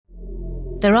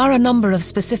There are a number of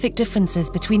specific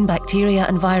differences between bacteria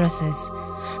and viruses.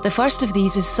 The first of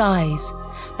these is size.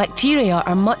 Bacteria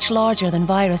are much larger than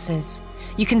viruses.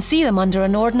 You can see them under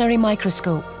an ordinary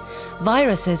microscope.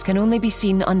 Viruses can only be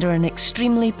seen under an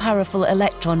extremely powerful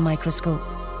electron microscope.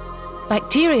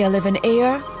 Bacteria live in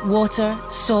air, water,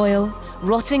 soil,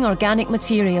 rotting organic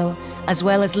material, as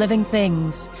well as living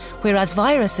things, whereas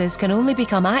viruses can only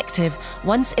become active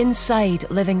once inside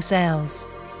living cells.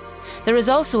 There is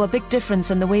also a big difference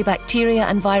in the way bacteria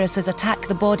and viruses attack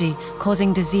the body,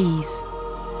 causing disease.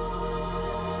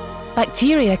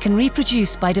 Bacteria can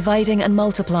reproduce by dividing and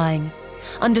multiplying.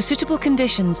 Under suitable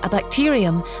conditions, a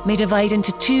bacterium may divide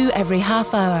into 2 every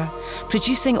half hour,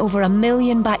 producing over 1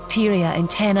 million bacteria in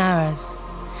 10 hours.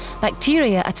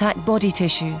 Bacteria attack body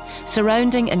tissue,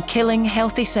 surrounding and killing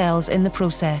healthy cells in the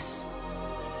process.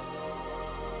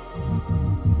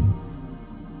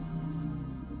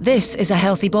 This is a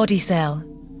healthy body cell.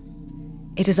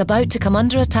 It is about to come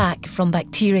under attack from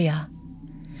bacteria.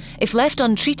 If left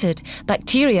untreated,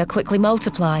 bacteria quickly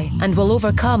multiply and will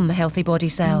overcome healthy body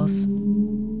cells.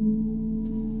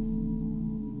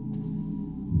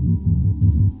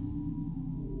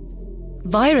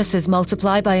 Viruses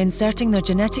multiply by inserting their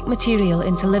genetic material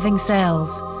into living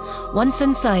cells. Once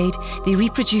inside, they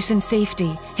reproduce in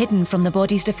safety, hidden from the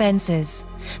body's defences.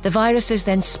 The viruses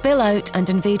then spill out and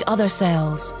invade other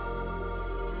cells.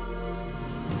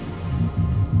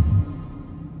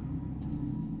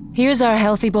 Here's our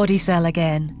healthy body cell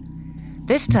again.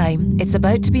 This time, it's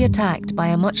about to be attacked by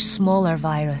a much smaller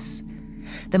virus.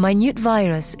 The minute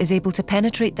virus is able to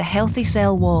penetrate the healthy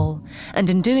cell wall and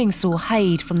in doing so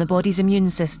hide from the body's immune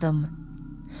system.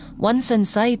 Once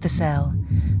inside the cell,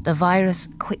 the virus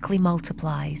quickly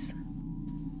multiplies.